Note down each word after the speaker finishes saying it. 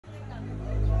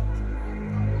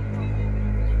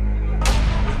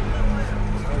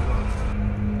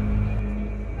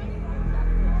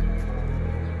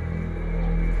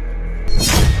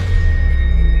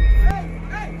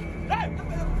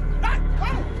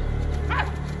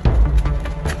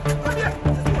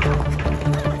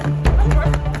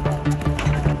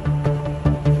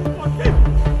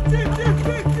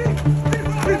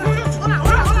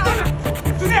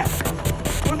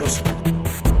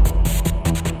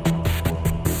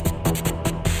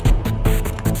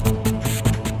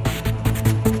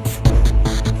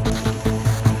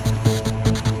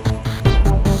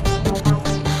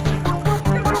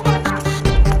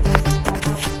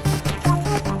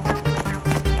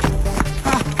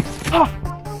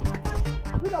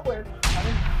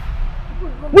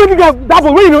Where did that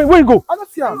boy? Where you go? I don't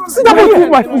see him. See that boy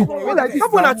took my food. That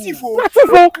boy na thief.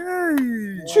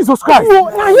 Jesus Christ.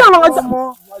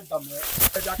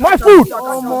 My food.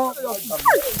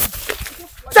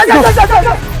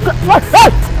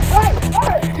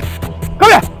 Come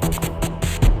here.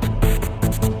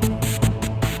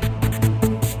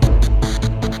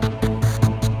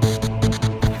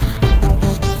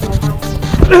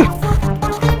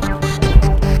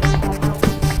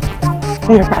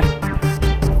 Here, guys.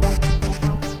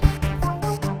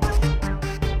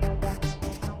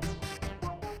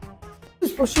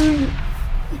 He's pursuing you.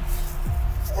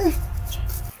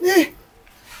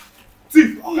 Thief!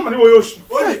 Come on, you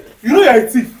know you're a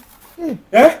thief.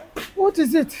 Eh? What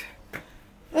is it?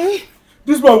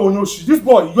 This boy Wonyoshi, this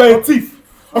boy, you are a thief.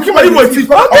 Okay, man, you are a thief.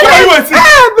 Okay, man, you are a thief.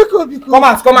 Biko. Come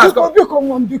out.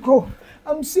 Biko.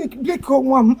 I'm sick. Biko,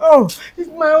 mom. Oh, he's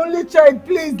my only child.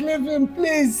 Please leave him,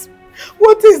 please.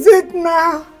 What is it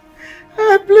now?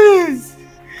 Please.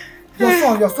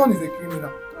 Your son is a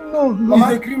criminal. No.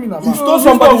 He's a criminal. You stole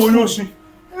somebody's Wonyoshi.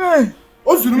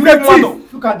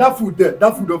 Look at that food there.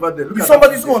 That food over there. Look It's at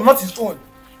somebody's own, not his own.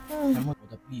 My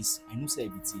mother, please, I know say I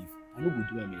be thief. I no go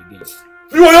do am again.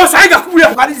 You are your side of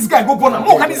where? Carry this guy, go burn him.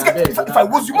 Carry this guy. If I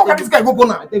was you, carry this guy, go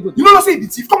burn him. You know not say he be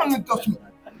thief. Come on and touch me.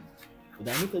 But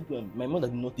I no do am. My mother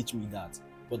did not teach me that.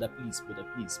 Brother, please.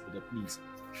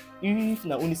 If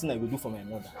na only thing I go do for my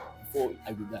mother before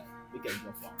I go die, make I do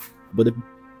for her. But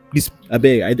please, I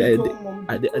beg, I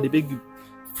beg you,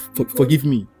 forgive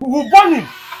me. We will burn him.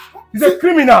 He's a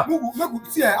criminal.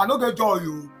 See, I no get joy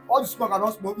you. All the smoke I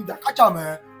don't smoke. If I catch him,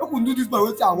 I could do this by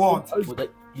what I want.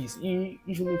 But please,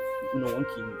 usually one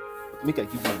kill me. Make I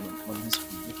give my mom this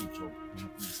food. Make a job,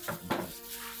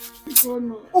 please.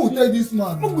 Oh, tell this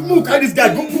man. Move, carry this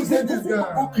guy. Go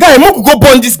Go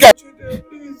burn this guy.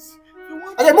 Please.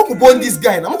 I go burn this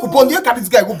guy. I'm going to burn you. Carry this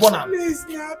guy. Go burn him. Please,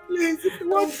 if you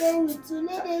want down with you,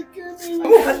 let them kill me. I'm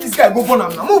going to carry this guy. Go burn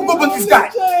him. I'm going to burn this guy.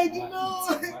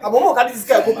 I'm going to carry this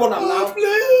guy. Go burn him now.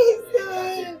 Please,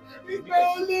 it's my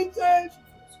only child.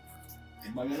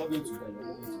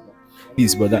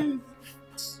 Please, brother.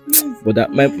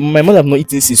 My mother have not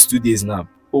eaten since 2 days now.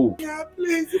 Oh. Yeah,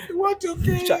 please, if you want to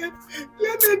kill him,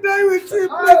 let me die with him.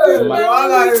 Please,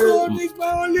 it's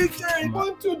my only child. I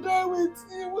want to die with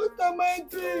him. What am I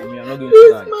doing? Mommy, I'm not going to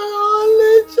die. It's my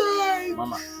only child.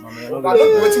 Mama, you're I'm not not going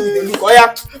to going die. to with the look. Oh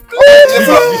yeah.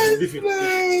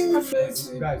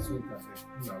 Please. Guys, wait.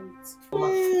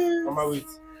 Mama, wait.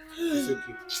 It's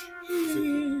okay.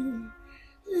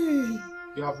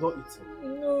 You have not eaten.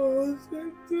 No,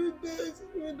 20 days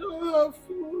we don't have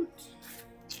food.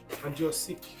 And you're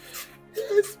sick.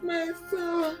 Yes, my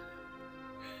son.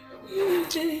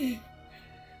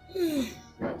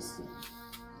 Guys.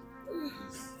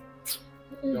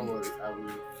 Don't worry, I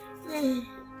will.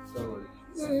 Don't worry.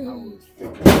 I will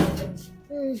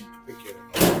take care.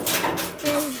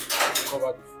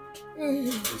 Cover the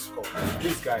food. Please come.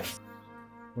 Please, guys.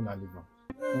 Don't leave him.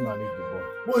 Don't leave the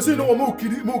boy. Boy, say no more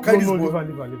carry this boy.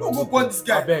 Leave Go burn this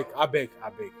guy. I beg. I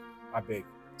beg you.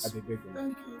 Thank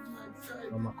you, my son.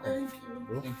 Mama, come. Thank you.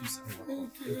 Bro. Thank you,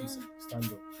 sir. Stand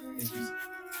up. Thank you, sir.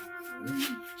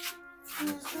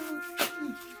 Thank you.